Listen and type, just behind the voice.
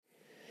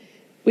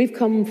We've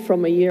come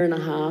from a year and a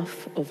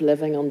half of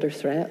living under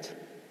threat.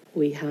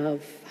 We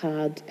have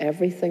had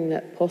everything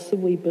that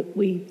possibly but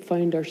we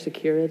found our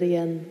security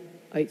in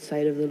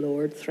outside of the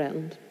Lord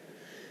threatened.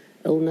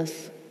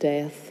 Illness,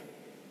 death,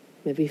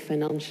 maybe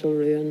financial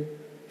ruin,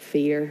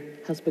 fear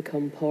has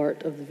become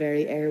part of the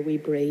very air we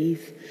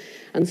breathe.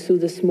 And so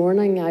this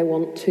morning I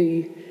want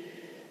to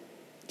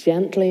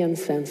gently and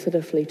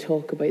sensitively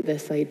talk about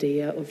this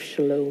idea of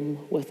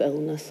shalom with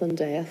illness and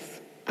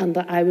death. And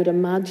I would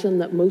imagine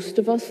that most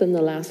of us in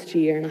the last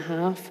year and a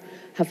half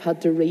have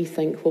had to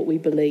rethink what we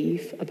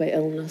believe about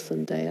illness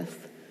and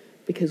death,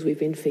 because we've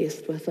been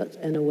faced with it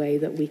in a way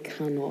that we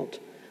cannot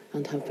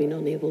and have been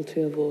unable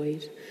to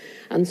avoid.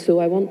 And so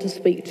I want to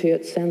speak to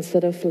it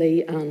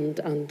sensitively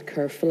and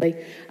carefully.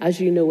 As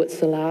you know, it's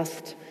the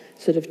last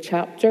sort of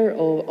chapter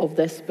of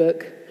this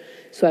book.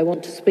 So I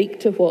want to speak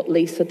to what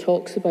Lisa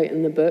talks about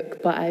in the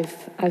book, but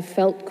I've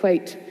felt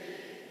quite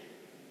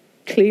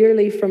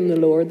clearly from the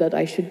Lord that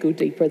I should go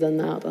deeper than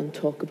that and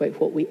talk about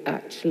what we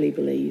actually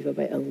believe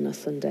about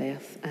illness and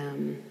death.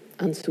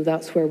 And so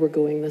that's where we're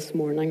going this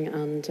morning,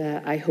 and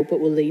I hope it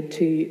will lead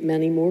to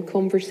many more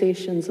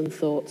conversations and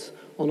thoughts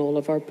on all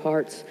of our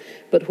parts.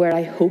 But where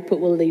I hope it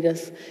will lead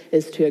us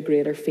is to a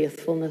greater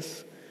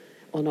faithfulness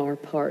on our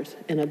part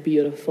in a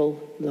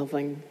beautiful,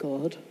 loving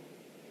God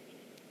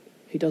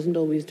who doesn't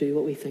always do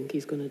what we think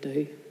he's going to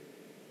do,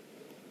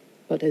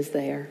 but is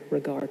there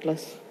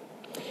regardless.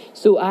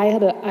 So I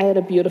had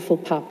a beautiful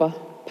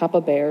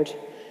Papa Baird,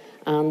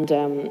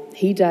 and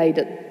he died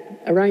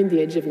at around the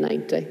age of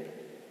 90.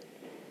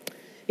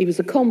 He was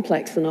a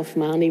complex enough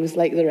man. He was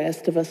like the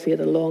rest of us. He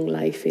had a long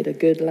life, he had a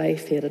good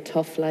life, he had a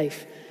tough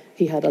life,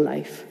 he had a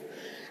life.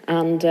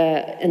 And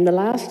in the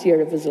last year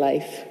of his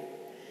life,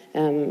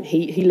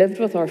 he lived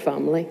with our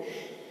family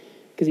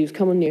because he was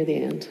coming near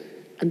the end.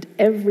 And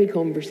every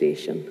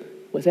conversation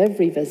with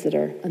every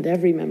visitor and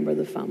every member of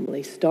the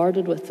family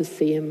started with the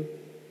same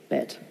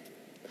bit.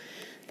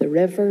 The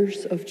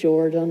rivers of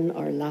Jordan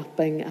are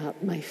lapping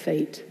at my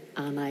feet,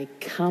 and I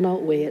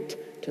cannot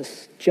wait to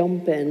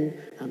jump in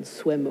and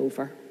swim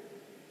over.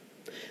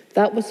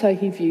 That was how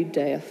he viewed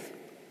death.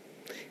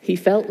 He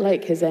felt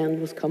like his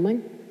end was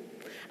coming,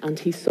 and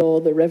he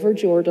saw the River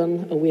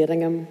Jordan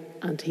awaiting him,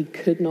 and he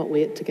could not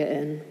wait to get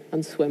in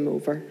and swim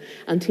over.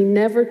 And he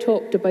never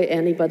talked about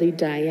anybody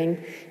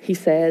dying. He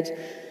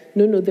said,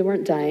 no, they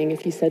weren't dying.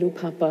 If you said, oh,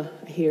 Papa,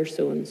 I hear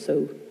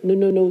so-and-so.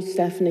 No,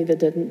 Stephanie, they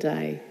didn't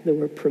die. They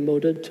were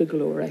promoted to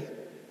glory.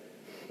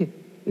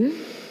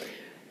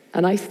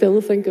 And I still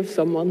think of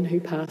someone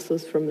who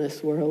passes from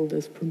this world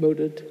as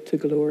promoted to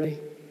glory,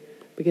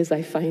 because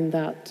I find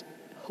that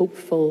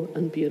hopeful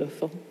and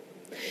beautiful.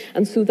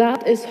 And so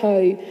that is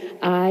how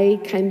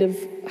I kind of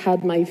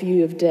had my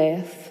view of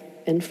death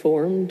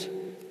informed.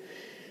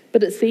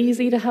 But it's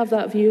easy to have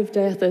that view of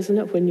death, isn't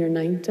it, when you're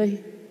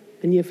 90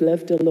 and you've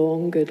lived a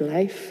long, good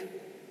life?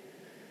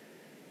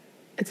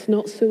 It's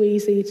not so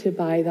easy to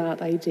buy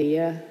that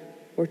idea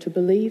or to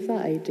believe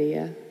that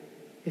idea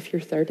if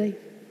you're 30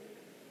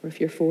 or if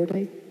you're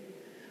 40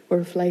 or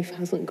if life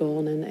hasn't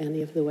gone in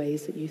any of the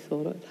ways that you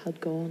thought it had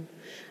gone.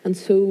 And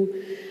so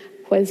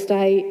whilst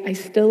I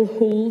still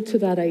hold to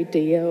that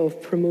idea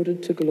of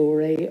promoted to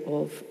glory,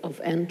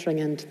 of entering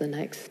into the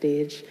next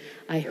stage,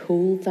 I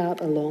hold that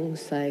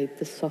alongside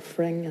the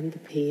suffering and the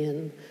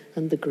pain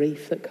and the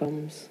grief that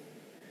comes.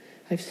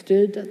 I've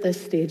stood at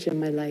this stage in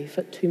my life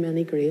at too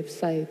many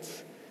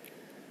gravesides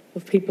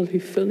of people who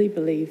fully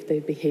believed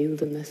they'd be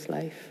healed in this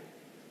life,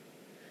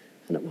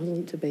 and it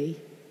wasn't to be.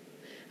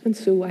 And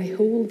so I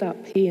hold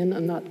that pain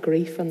and that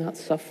grief and that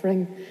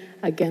suffering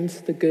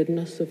against the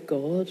goodness of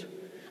God.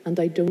 And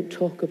I don't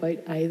talk about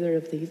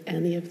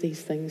any of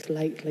these things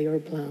lightly or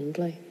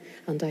blandly.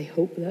 And I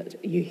hope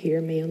that you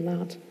hear me in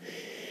that.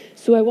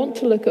 So I want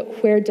to look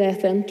at where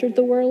death entered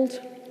the world,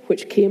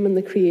 which came in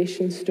the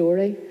creation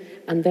story.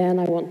 And then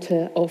I want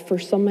to offer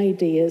some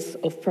ideas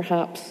of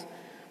perhaps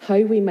how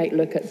we might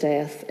look at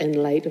death in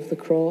light of the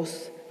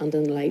cross and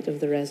in light of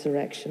the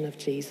resurrection of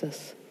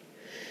Jesus.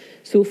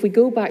 So if we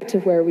go back to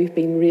where we've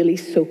been really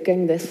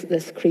soaking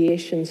this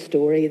creation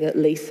story that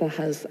Lisa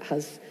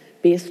has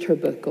based her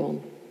book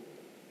on,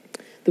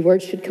 the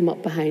word should come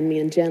up behind me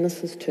in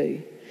Genesis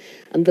 2.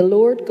 And the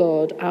Lord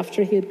God,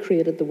 after he had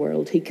created the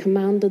world, he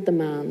commanded the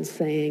man,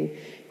 saying,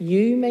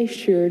 you may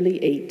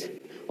surely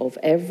eat of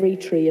every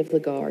tree of the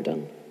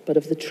garden, but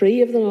of the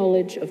tree of the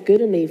knowledge of good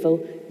and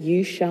evil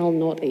you shall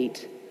not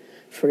eat.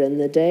 For in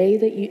the day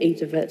that you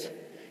eat of it,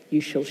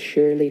 you shall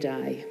surely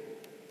die.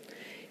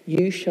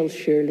 You shall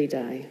surely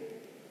die.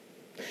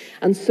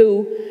 And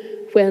so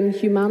when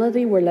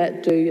humanity were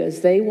let do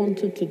as they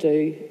wanted to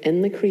do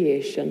in the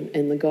creation,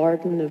 in the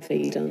Garden of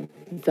Eden,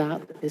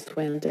 that is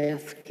when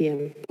death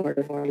became part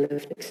of our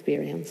lived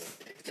experience.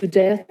 So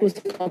death was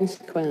a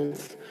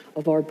consequence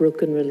of our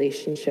broken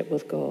relationship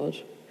with God.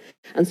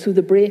 And so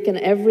the break in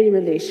every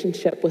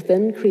relationship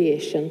within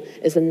creation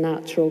is a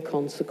natural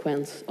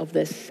consequence of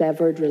this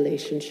severed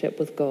relationship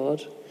with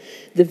God.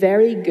 The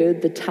very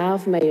good, the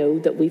Tav Meo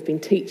that we've been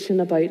teaching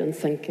about and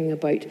thinking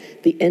about,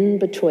 the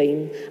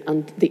in-between,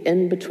 and the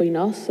in-between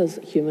us as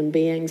human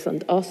beings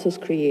and us as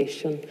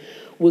creation,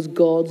 was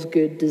God's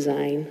good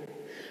design.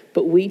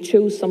 But we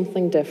chose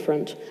something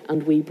different,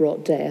 and we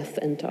brought death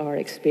into our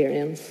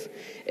experience.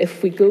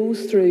 If we go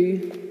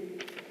through,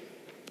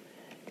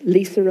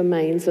 Lisa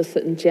reminds us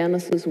that in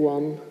Genesis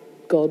 1,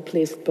 God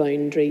placed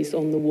boundaries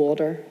on the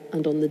water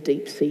and on the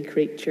deep sea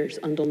creatures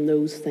and on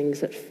those things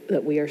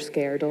that we are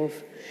scared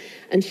of.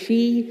 And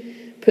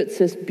she puts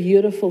this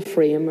beautiful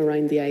frame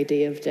around the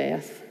idea of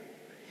death.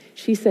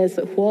 She says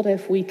that what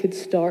if we could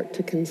start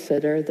to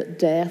consider that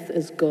death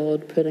is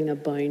God putting a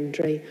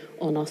boundary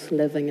on us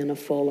living in a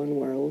fallen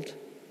world?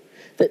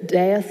 That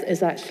death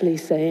is actually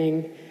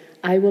saying,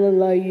 I will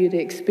allow you to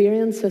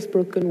experience this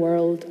broken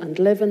world and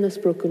live in this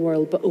broken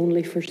world, but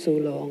only for so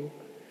long,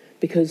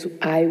 because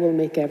I will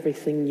make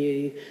everything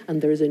new,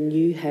 and there is a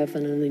new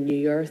heaven and a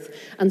new earth.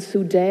 And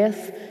so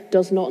death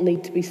does not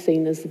need to be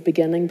seen as the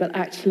beginning, but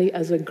actually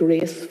as a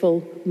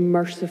graceful,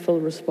 merciful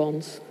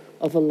response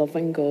of a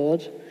loving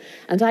God.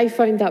 And I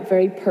found that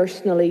very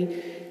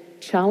personally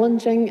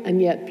challenging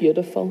and yet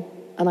beautiful.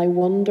 And I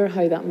wonder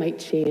how that might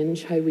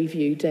change how we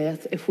view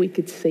death if we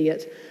could see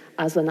it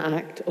as an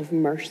act of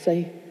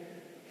mercy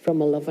from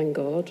a loving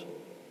God.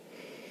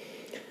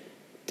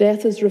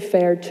 Death is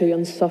referred to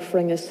and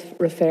suffering is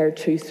referred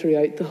to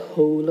throughout the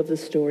whole of the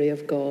story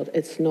of God.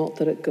 It's not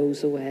that it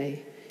goes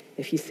away.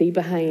 If you see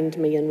behind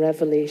me in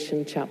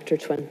Revelation chapter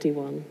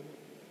 21,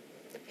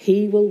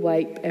 he will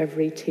wipe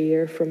every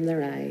tear from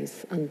their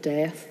eyes, and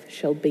death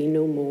shall be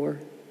no more.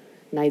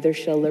 Neither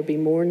shall there be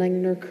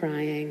mourning nor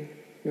crying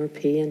nor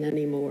pain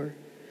any more,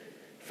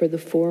 for the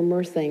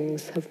former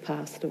things have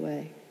passed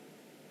away.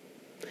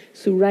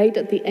 So right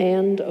at the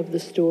end of the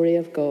story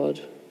of God,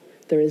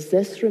 there is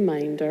this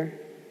reminder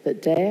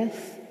that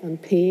death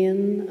and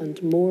pain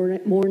and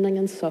mourning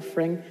and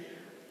suffering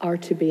are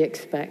to be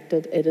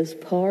expected. It is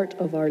part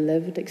of our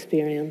lived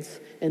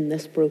experience in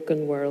this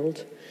broken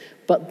world,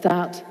 but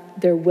that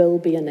there will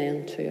be an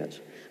end to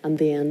it, and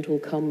the end will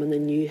come in the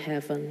new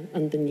heaven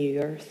and the new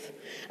earth.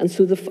 And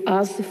so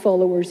as the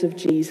followers of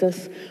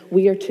Jesus,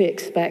 we are to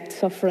expect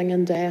suffering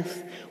and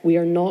death. We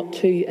are not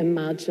to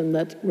imagine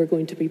that we're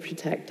going to be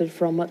protected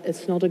from it.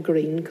 It's not a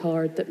green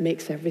card that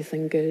makes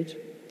everything good.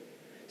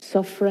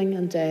 Suffering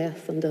and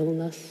death and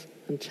illness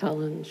and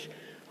challenge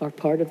are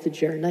part of the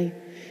journey.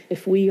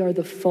 If we are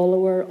the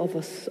follower of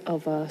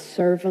a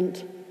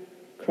servant,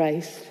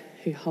 Christ,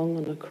 who hung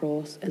on a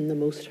cross in the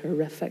most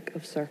horrific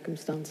of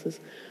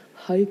circumstances,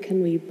 how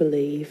can we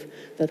believe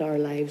that our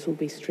lives will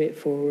be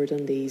straightforward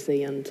and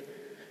easy and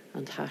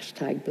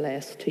hashtag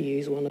blessed, to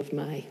use one of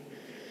my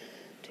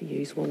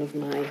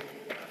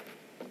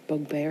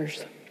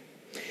bugbears?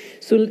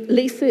 So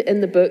Lisa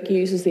in the book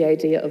uses the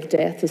idea of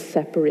death as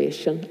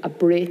separation, a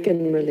break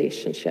in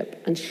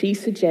relationship, and she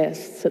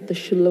suggests that the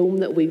shalom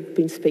that we've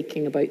been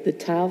speaking about, the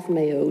Tav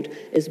Meod,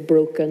 is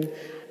broken,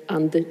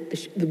 and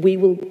we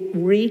will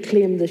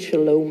reclaim the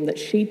shalom that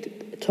she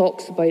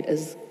talks about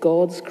as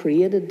God's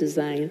created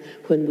design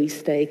when we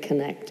stay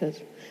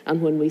connected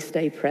and when we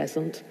stay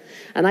present.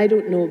 And I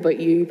don't know about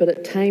you, but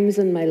at times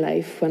in my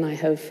life when I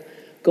have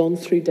gone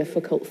through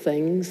difficult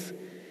things,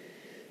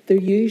 they're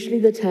usually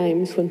the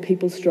times when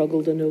people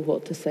struggle to know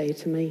what to say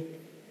to me.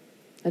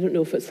 I don't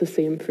know if it's the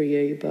same for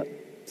you, but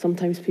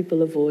sometimes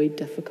people avoid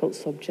difficult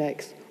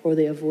subjects, or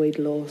they avoid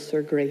loss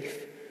or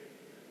grief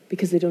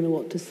because they don't know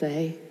what to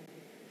say.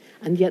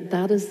 And yet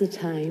that is the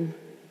time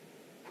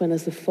when,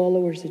 as the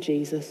followers of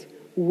Jesus,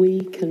 we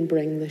can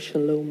bring the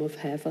shalom of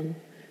heaven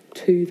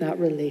to that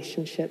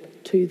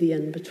relationship, to the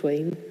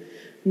in-between.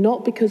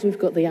 Not because we've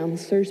got the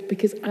answers,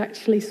 because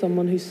actually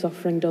someone who's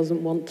suffering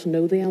doesn't want to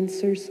know the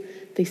answers.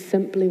 They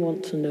simply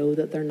want to know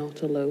that they're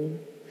not alone.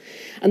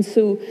 And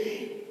so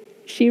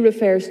she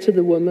refers to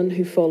the woman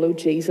who followed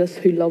Jesus,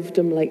 who loved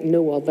him like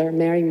no other,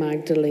 Mary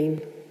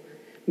Magdalene,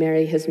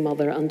 Mary his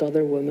mother, and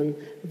other women.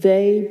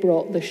 They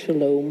brought the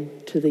shalom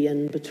to the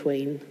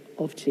in-between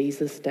of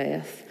Jesus'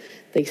 death.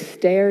 They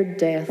stared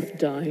death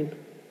down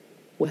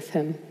with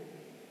him.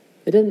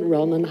 They didn't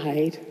run and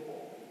hide.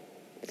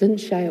 They didn't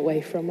shy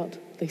away from it.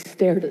 They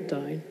stared it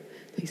down.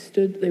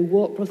 They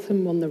walked with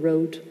him on the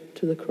road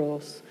to the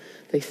cross.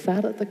 They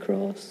sat at the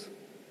cross.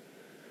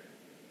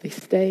 They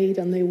stayed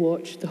and they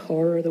watched the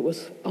horror that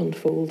was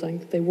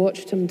unfolding. They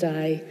watched him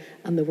die,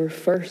 and they were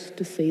first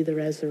to see the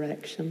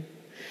resurrection.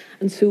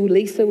 And so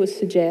Lisa was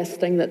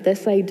suggesting that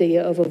this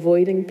idea of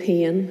avoiding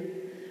pain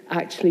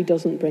actually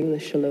doesn't bring the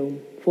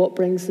shalom. What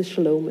brings the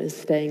shalom is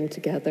staying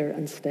together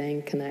and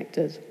staying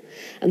connected.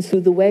 And so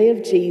the way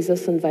of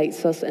Jesus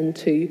invites us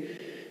into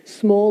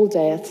small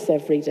deaths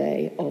every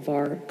day of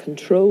our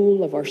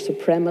control, of our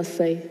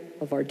supremacy,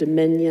 of our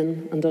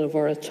dominion, and of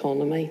our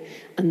autonomy.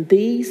 And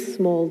these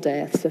small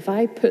deaths, if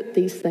I put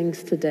these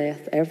things to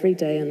death every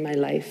day in my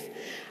life,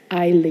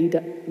 I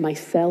lead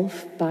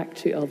myself back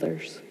to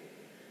others.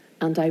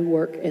 And I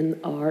work in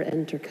our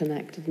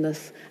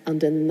interconnectedness,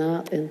 and in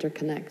that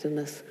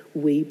interconnectedness,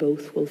 we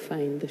both will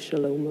find the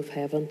shalom of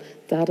heaven.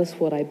 That is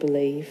what I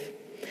believe.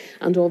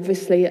 And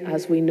obviously,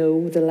 as we know,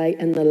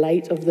 in the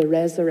light of the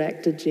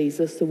resurrected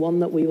Jesus, the one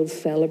that we will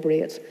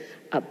celebrate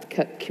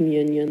at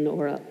communion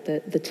or at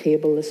the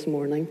table this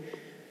morning,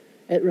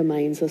 it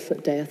reminds us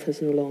that death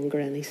has no longer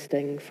any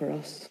sting for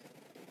us.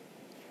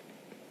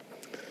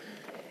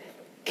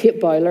 Kate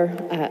Bowler,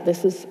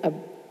 this is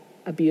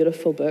a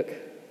beautiful book.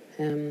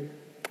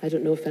 I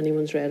don't know if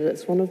anyone's read it.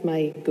 It's one of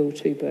my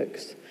go-to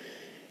books.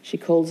 She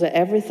calls it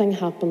Everything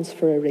Happens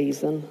for a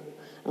Reason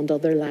and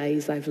Other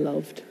Lies I've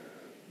Loved.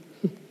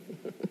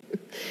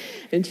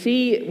 And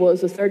she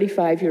was a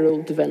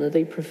 35-year-old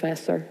divinity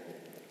professor.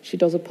 She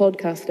does a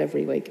podcast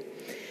every week.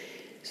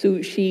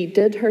 So she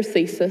did her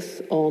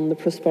thesis on the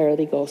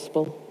prosperity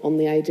gospel, on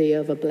the idea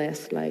of a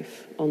blessed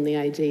life, on the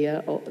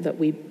idea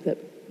that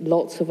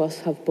lots of us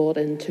have bought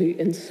into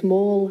in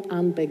small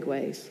and big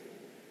ways,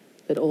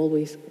 that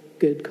always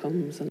good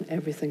comes and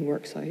everything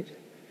works out.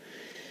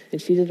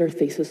 And she did her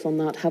thesis on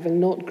that, having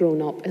not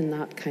grown up in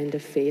that kind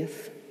of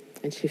faith.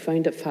 And she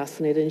found it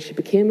fascinating. She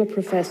became a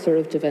professor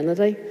of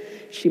divinity.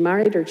 She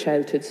married her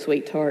childhood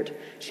sweetheart.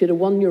 She had a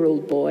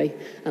 1-year-old boy.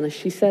 And as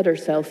she said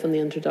herself in the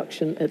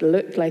introduction, it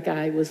looked like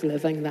I was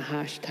living the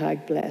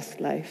hashtag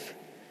blessed life.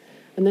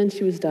 And then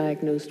she was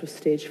diagnosed with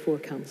stage 4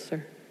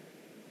 cancer.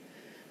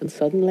 And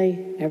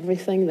suddenly,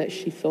 everything that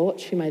she thought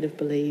she might have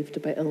believed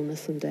about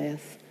illness and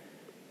death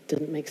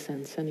didn't make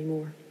sense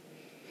anymore.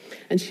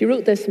 And she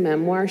wrote this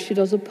memoir. She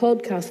does a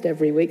podcast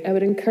every week. I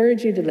would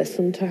encourage you to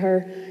listen to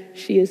her.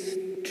 She is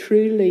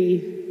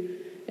truly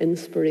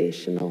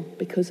inspirational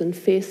because in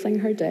facing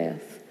her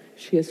death,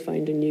 she has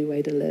found a new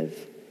way to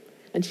live.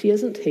 And she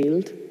isn't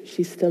healed.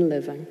 She's still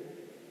living.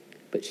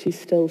 But she's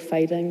still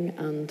fighting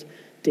and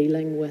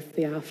dealing with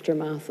the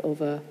aftermath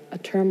of a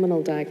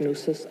terminal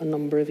diagnosis a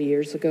number of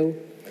years ago.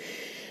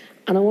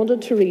 And I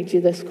wanted to read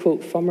you this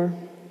quote from her,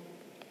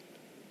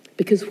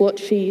 because what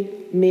she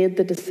made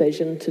the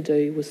decision to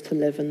do was to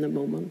live in the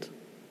moment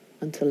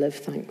and to live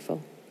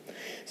thankful.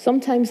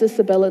 Sometimes this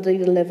ability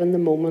to live in the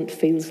moment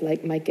feels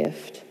like my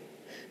gift.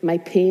 My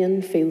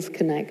pain feels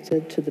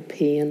connected to the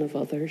pain of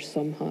others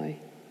somehow.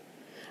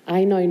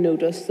 I now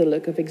notice the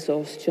look of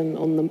exhaustion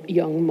on the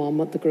young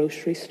mum at the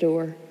grocery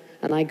store,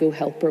 and I go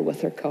help her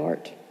with her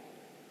cart.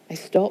 I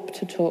stop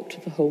to talk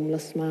to the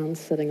homeless man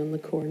sitting on the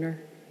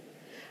corner.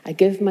 I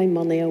give my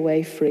money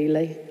away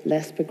freely,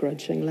 less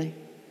begrudgingly.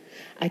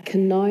 I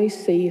can now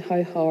see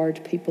how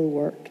hard people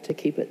work to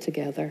keep it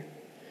together,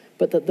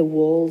 but that the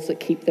walls that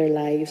keep their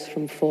lives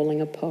from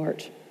falling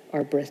apart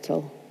are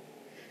brittle.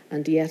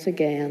 And yet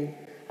again,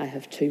 I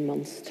have 2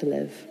 months to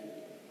live.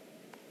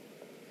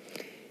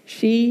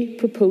 She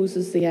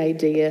proposes the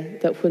idea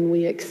that when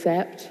we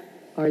accept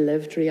our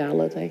lived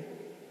reality,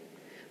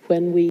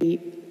 when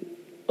we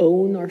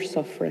own our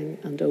suffering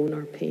and own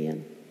our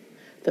pain,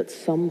 that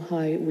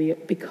somehow we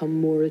become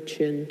more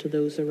attuned to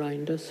those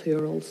around us who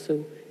are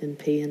also in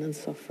pain and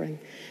suffering.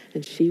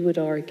 And she would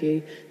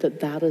argue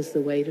that that is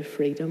the way to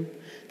freedom,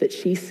 that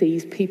she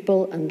sees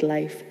people and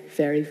life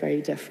very,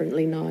 very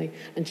differently now.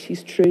 And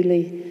she's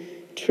truly,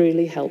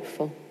 truly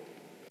helpful.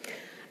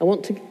 I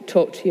want to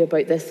talk to you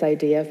about this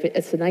idea.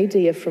 It's an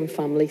idea from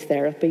family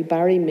therapy.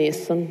 Barry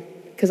Mason,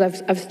 because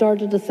I've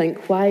started to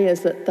think, why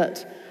is it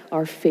that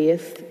our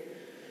faith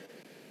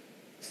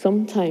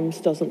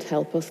sometimes doesn't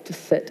help us to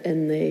sit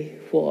in the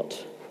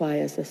what? Why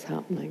is this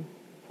happening?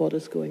 What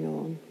is going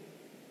on?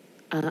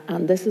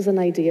 And this is an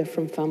idea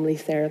from family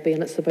therapy,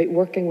 and it's about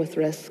working with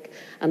risk,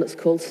 and it's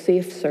called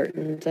safe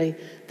certainty.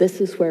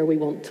 This is where we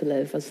want to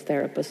live as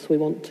therapists. We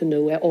want to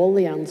know all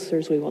the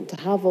answers. We want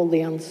to have all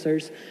the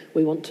answers.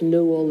 We want to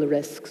know all the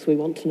risks. We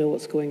want to know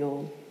what's going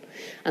on.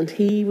 And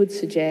he would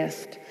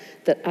suggest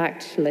that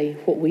actually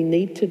what we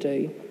need to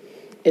do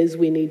is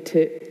we need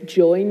to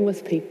join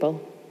with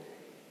people,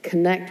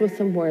 connect with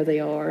them where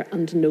they are,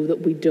 and know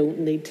that we don't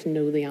need to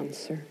know the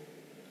answer,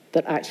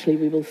 that actually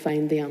we will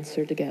find the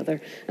answer together.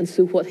 And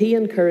so what he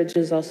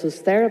encourages us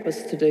as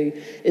therapists to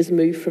do is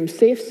move from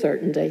safe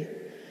certainty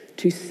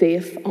to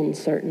safe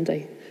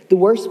uncertainty. The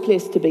worst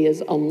place to be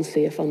is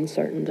unsafe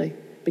uncertainty,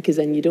 because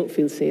then you don't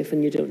feel safe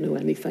and you don't know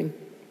anything.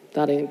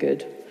 That ain't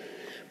good.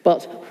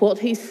 But what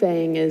he's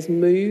saying is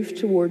move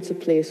towards a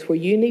place where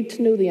you need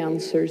to know the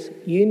answers,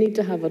 you need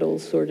to have it all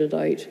sorted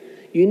out,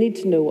 you need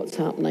to know what's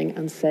happening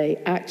and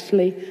say,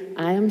 actually,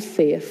 I am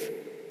safe,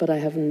 but I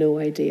have no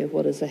idea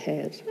what is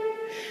ahead.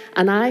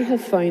 And I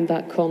have found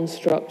that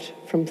construct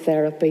from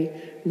therapy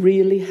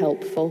really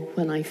helpful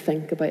when I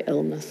think about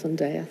illness and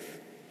death.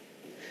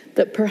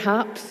 That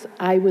perhaps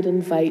I would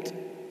invite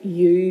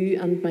you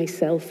and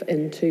myself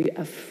into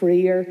a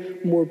freer,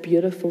 more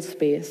beautiful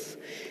space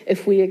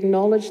if we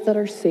acknowledge that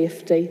our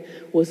safety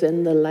was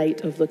in the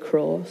light of the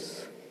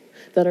cross,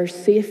 that our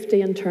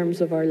safety in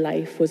terms of our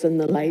life was in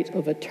the light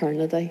of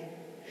eternity,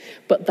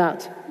 but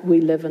that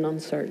we live in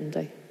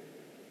uncertainty.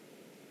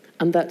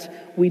 And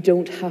that we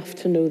don't have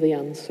to know the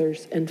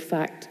answers. In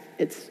fact,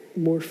 it's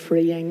more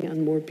freeing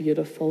and more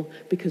beautiful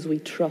because we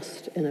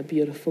trust in a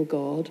beautiful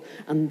God.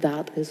 And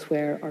that is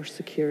where our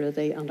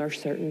security and our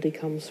certainty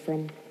comes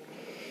from.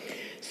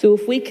 So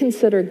if we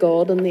consider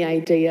God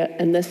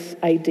and this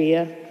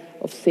idea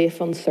of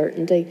safe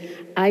uncertainty,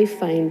 I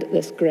find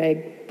this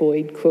Greg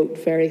Boyd quote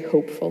very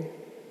hopeful.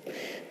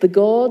 The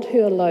God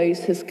who allows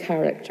his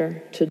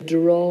character to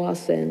draw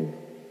us in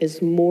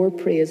is more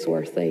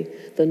praiseworthy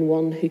than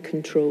one who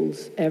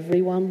controls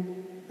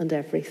everyone and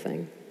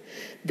everything.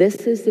 This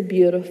is the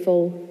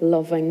beautiful,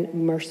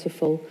 loving,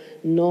 merciful,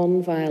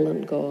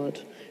 non-violent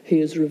God who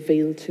is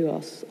revealed to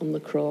us on the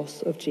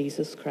cross of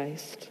Jesus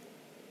Christ.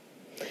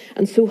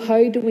 And so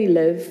how do we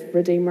live,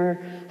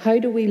 Redeemer? How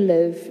do we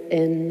live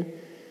in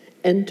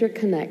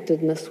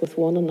interconnectedness with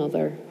one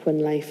another when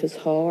life is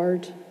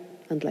hard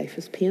and life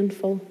is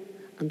painful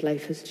and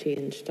life has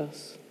changed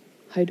us?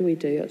 How do we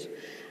do it?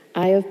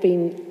 I have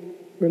been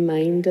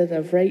reminded,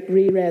 I've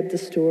reread the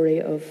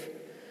story of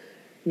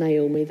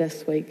Naomi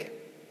this week,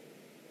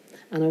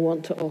 and I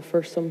want to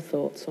offer some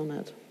thoughts on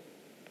it.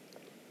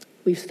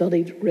 We've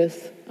studied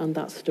Ruth and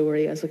that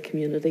story as a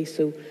community,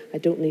 so I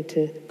don't need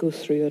to go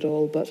through it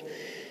all, but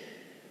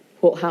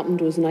what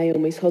happened was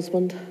Naomi's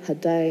husband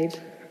had died.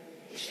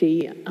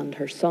 She and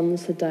her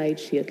sons had died.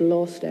 She had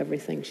lost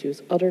everything. She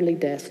was utterly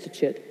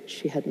destitute.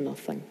 She had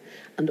nothing.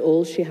 And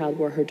all she had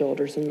were her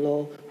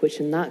daughters-in-law, which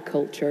in that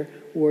culture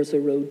was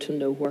a road to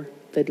nowhere.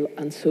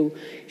 And so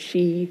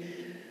she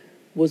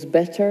was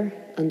bitter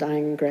and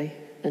angry.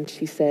 And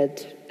she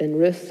said in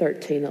Ruth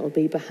 13, it'll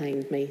be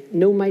behind me.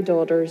 No, my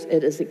daughters,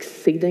 it is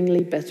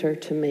exceedingly bitter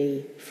to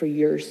me for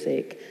your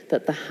sake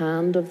that the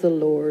hand of the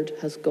Lord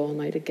has gone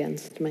out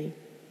against me.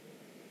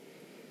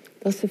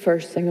 That's the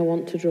first thing I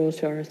want to draw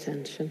to our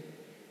attention.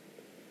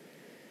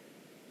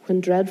 When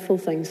dreadful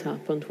things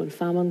happened, when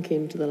famine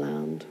came to the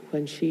land,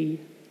 when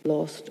she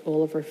lost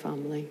all of her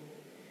family,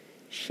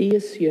 she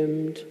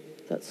assumed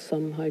that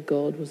somehow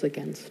God was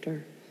against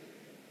her,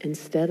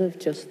 instead of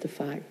just the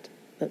fact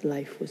that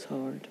life was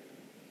hard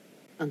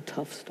and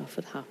tough stuff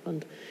had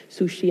happened.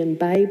 So she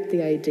imbibed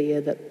the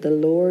idea that the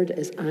Lord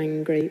is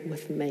angry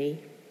with me.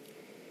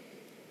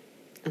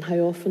 And how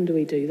often do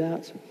we do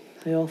that?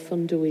 How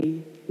often do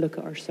we look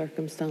at our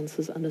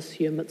circumstances and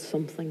assume it's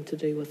something to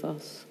do with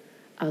us,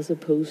 as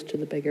opposed to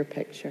the bigger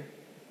picture?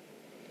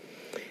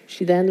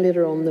 She then,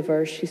 later on in the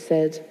verse, she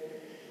said,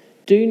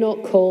 "Do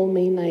not call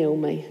me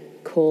Naomi,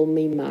 call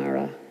me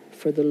Mara,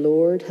 for the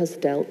Lord has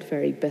dealt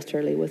very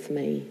bitterly with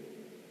me.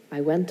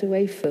 I went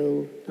away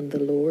full, and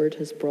the Lord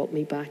has brought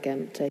me back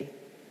empty.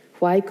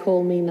 Why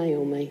call me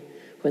Naomi,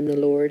 when the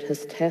Lord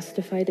has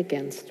testified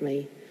against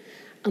me,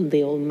 and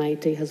the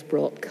Almighty has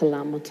brought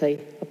calamity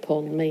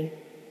upon me?"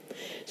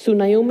 So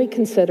Naomi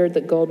considered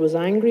that God was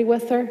angry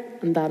with her,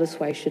 and that is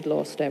why she'd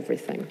lost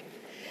everything.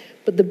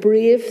 But the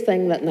brave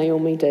thing that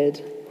Naomi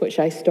did, which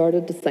I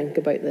started to think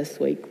about this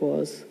week,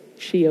 was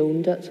she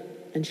owned it,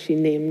 and she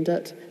named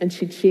it, and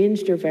she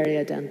changed her very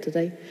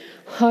identity.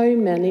 How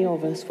many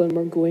of us, when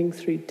we're going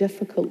through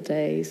difficult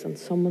days and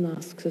someone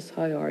asks us,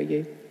 "How are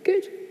you?"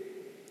 "Good,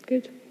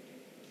 good."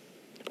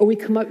 Or we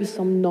come out with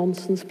some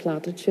nonsense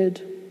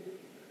platitude,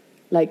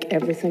 like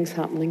everything's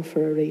happening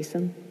for a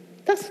reason.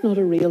 That's not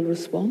a real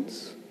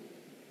response.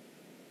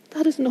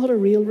 That is not a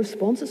real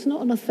response. It's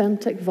not an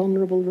authentic,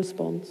 vulnerable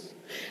response.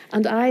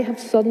 And I have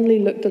suddenly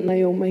looked at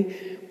Naomi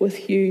with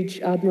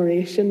huge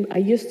admiration. I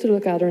used to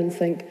look at her and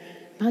think,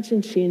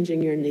 imagine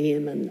changing your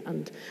name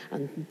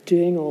and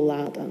doing all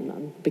that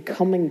and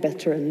becoming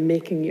bitter and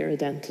making your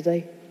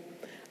identity.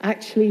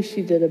 Actually,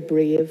 she did a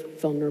brave,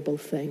 vulnerable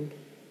thing.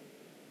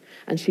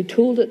 And she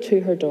told it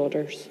to her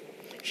daughters.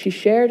 She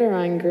shared her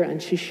anger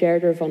and she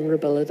shared her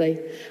vulnerability,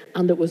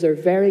 and it was her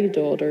very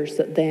daughters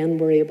that then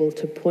were able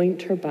to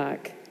point her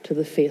back to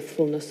the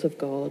faithfulness of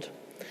God.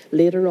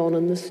 Later on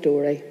in the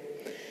story,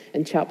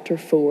 in chapter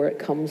 4, it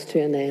comes to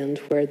an end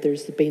where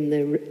there's been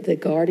the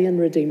guardian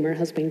redeemer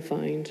has been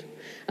found.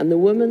 And the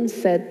woman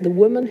said, the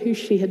woman who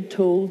she had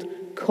told,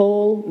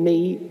 "Call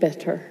me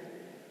bitter,"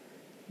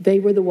 they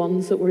were the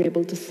ones that were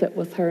able to sit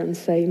with her and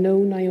say, "No,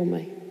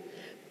 Naomi,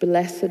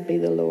 blessed be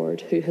the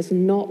Lord, who has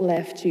not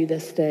left you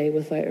this day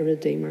without a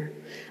redeemer,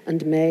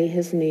 and may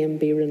his name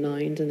be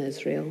renowned in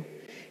Israel.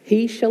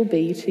 He shall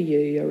be to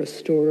you a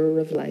restorer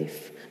of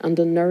life and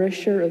a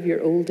nourisher of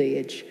your old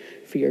age.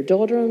 For your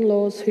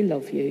daughter-in-laws who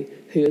love you,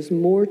 who is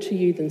more to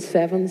you than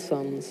 7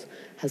 sons,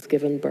 has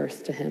given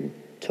birth to him."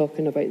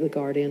 Talking about the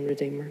guardian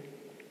redeemer.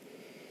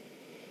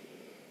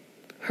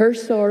 Her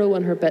sorrow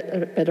and her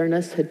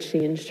bitterness had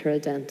changed her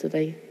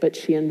identity, but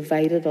she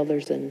invited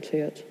others into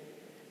it.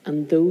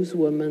 And those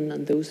women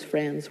and those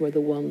friends were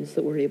the ones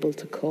that were able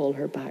to call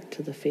her back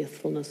to the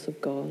faithfulness of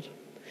God.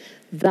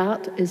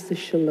 That is the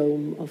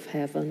shalom of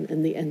heaven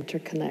in the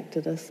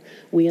interconnectedness.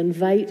 We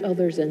invite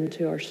others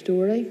into our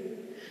story.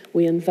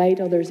 We invite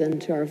others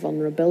into our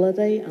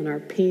vulnerability and our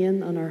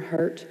pain and our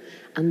hurt,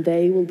 and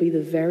they will be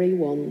the very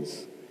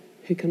ones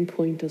who can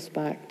point us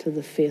back to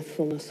the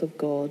faithfulness of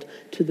God,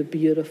 to the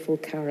beautiful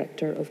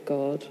character of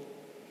God.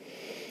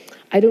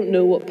 I don't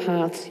know what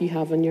paths you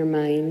have in your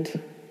mind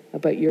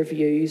about your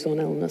views on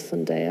illness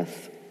and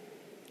death.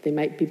 They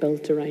might be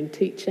built around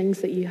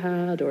teachings that you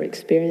had, or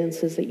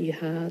experiences that you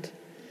had,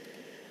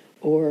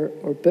 or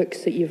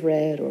books that you've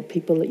read, or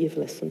people that you've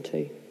listened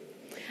to.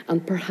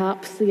 And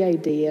perhaps the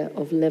idea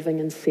of living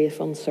in safe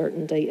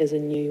uncertainty is a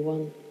new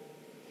one.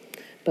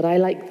 But I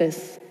like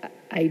this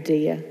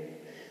idea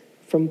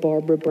from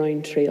Barbara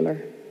Brown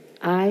Trailer.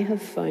 I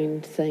have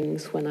found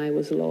things when I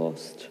was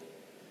lost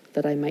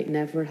that I might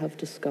never have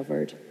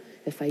discovered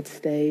if I'd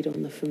stayed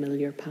on the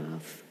familiar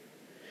path.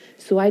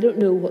 So I don't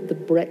know what the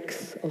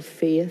bricks of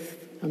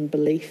faith and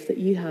belief that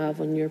you have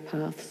on your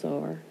paths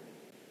are.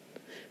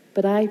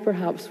 But I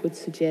perhaps would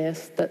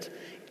suggest that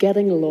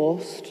getting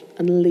lost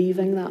and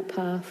leaving that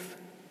path,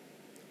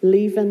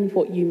 leaving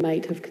what you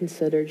might have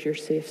considered your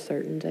safe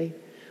certainty,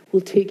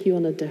 will take you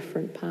on a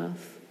different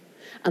path.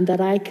 And that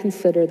I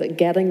consider that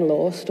getting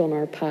lost on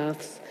our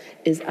paths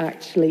is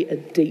actually a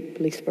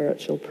deeply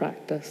spiritual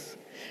practice.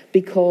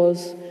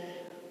 Because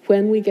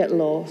when we get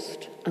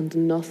lost and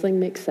nothing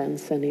makes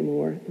sense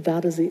anymore,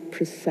 that is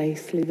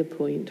precisely the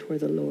point where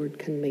the Lord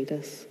can meet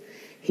us.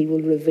 He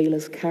will reveal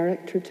his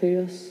character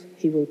to us.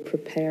 He will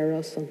prepare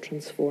us and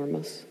transform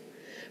us.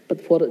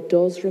 But what it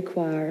does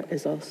require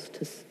is us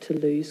to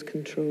lose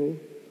control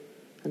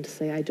and to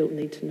say, I don't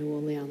need to know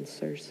all the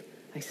answers.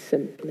 I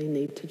simply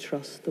need to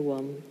trust the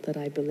one that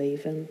I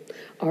believe in.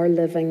 Our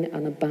living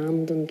an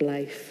abandoned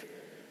life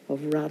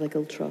of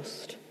radical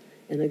trust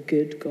in a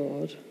good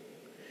God.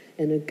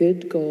 In a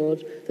good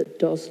God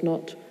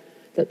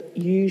that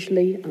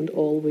usually and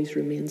always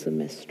remains a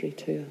mystery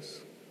to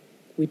us.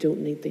 We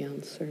don't need the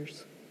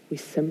answers. We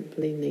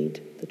simply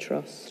need the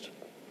trust.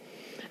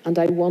 And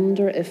I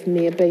wonder if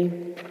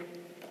maybe,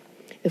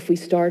 if we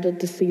started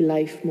to see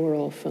life more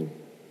often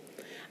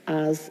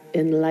as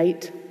in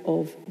light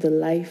of the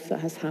life that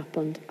has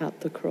happened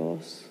at the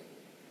cross,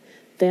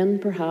 then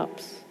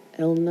perhaps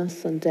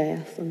illness and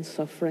death and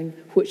suffering,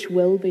 which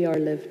will be our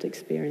lived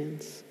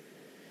experience,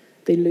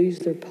 they lose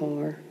their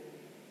power.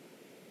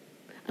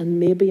 And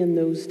maybe in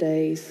those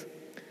days,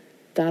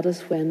 that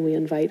is when we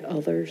invite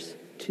others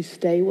to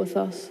stay with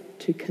us,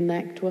 to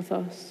connect with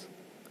us,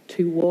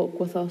 to walk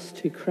with us,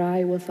 to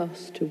cry with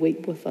us, to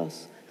weep with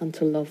us, and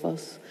to love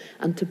us,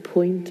 and to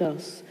point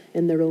us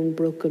in their own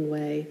broken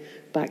way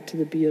back to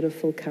the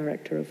beautiful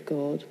character of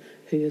God,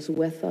 who is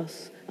with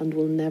us and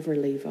will never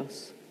leave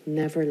us,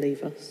 never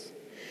leave us.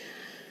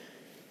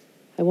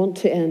 I want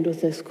to end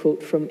with this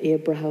quote from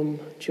Abraham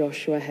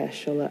Joshua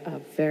Heschel, a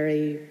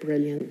very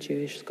brilliant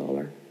Jewish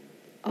scholar.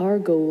 Our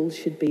goal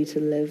should be to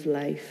live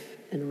life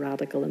in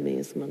radical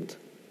amazement,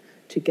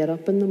 to get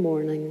up in the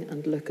morning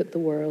and look at the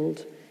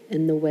world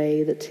in the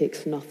way that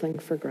takes nothing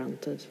for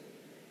granted.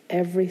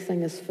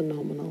 Everything is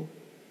phenomenal.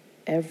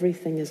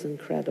 Everything is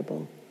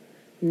incredible.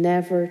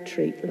 Never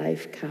treat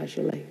life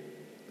casually.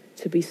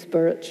 To be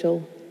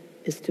spiritual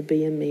is to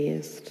be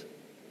amazed.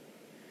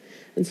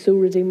 And so,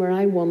 Redeemer,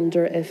 I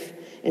wonder if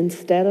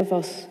instead of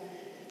us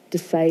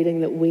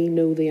deciding that we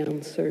know the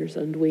answers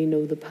and we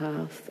know the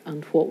path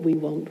and what we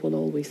want will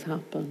always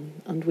happen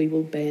and we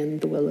will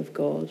bend the will of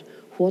God,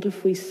 what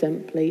if we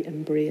simply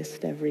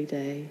embraced every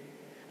day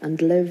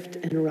and lived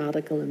in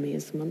radical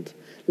amazement,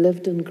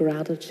 lived in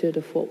gratitude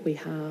of what we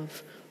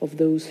have, of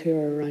those who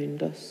are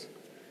around us,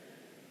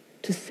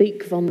 to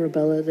seek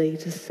vulnerability,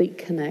 to seek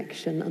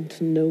connection, and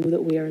to know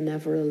that we are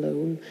never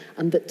alone,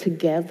 and that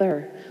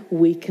together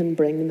we can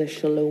bring the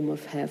shalom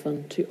of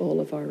heaven to all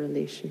of our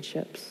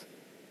relationships.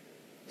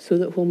 So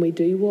that when we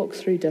do walk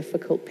through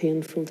difficult,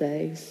 painful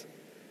days,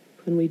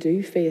 when we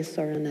do face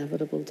our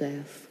inevitable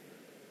death,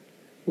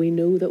 we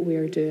know that we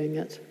are doing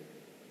it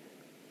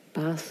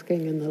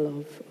basking in the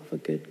love of a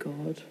good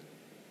God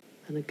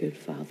and a good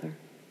Father.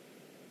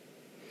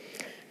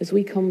 As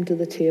we come to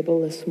the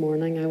table this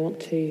morning, I want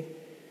to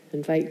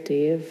invite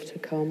Dave to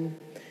come.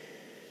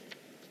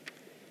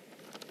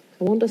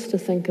 I want us to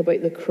think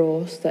about the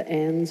cross that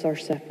ends our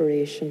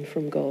separation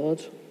from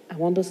God. I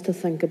want us to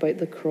think about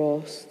the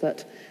cross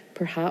that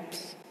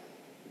perhaps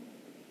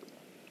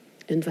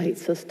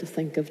invites us to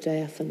think of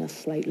death in a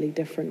slightly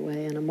different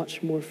way, in a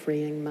much more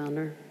freeing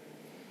manner.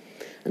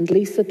 And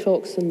Lisa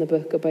talks in the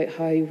book about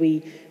how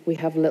we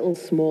have little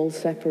small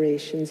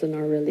separations in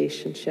our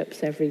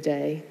relationships every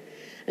day.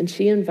 And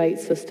she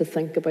invites us to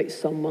think about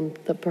someone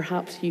that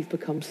perhaps you've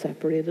become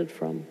separated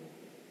from.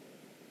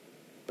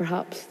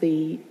 Perhaps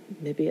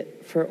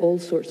for all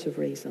sorts of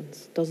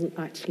reasons, doesn't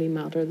actually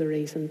matter the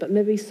reason, but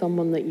maybe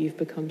someone that you've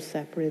become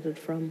separated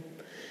from.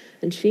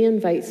 And she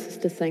invites us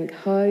to think,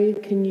 how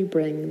can you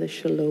bring the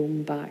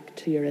shalom back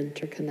to your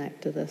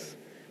interconnectedness?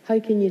 How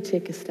can you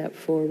take a step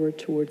forward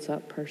towards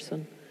that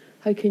person?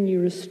 How can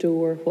you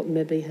restore what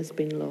maybe has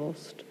been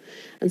lost?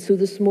 And so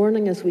this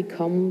morning, as we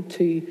come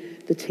to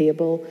the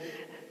table,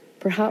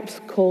 perhaps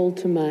call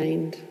to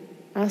mind,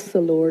 ask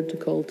the Lord to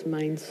call to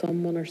mind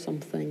someone or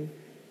something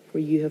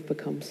where you have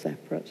become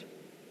separate.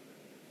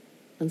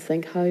 And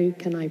think, how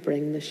can I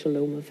bring the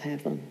shalom of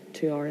heaven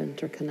to our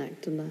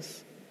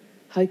interconnectedness?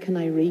 How can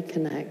I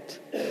reconnect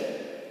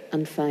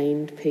and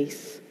find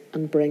peace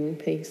and bring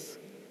peace?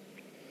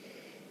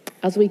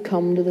 As we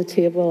come to the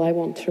table, I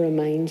want to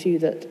remind you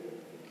that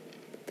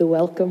the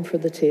welcome for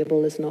the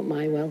table is not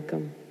my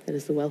welcome. It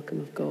is the welcome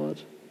of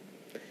God.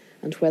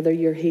 And whether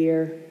you're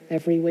here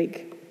every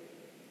week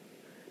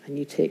and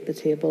you take the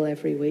table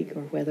every week,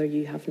 or whether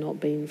you have not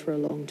been for a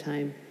long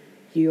time,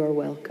 you are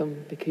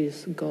welcome,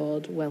 because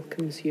God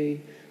welcomes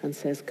you and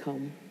says,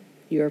 come.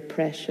 You are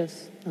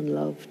precious and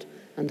loved,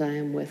 and I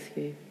am with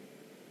you.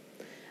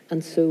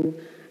 And so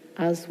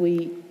as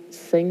we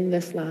sing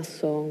this last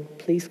song,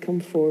 please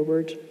come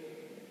forward,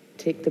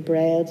 take the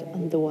bread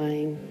and the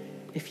wine.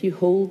 If you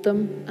hold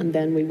them, and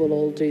then we will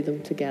all do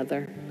them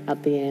together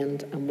at the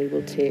end, and we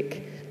will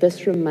take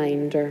this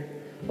reminder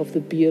of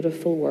the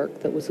beautiful work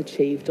that was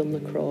achieved on the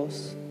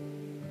cross,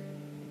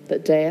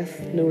 that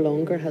death no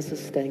longer has a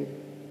sting,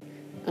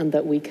 and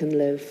that we can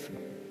live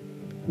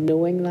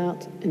knowing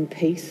that in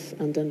peace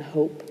and in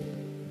hope,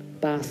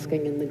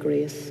 basking in the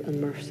grace and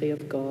mercy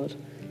of God.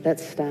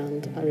 Let's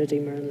stand, our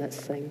Redeemer, and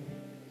let's sing.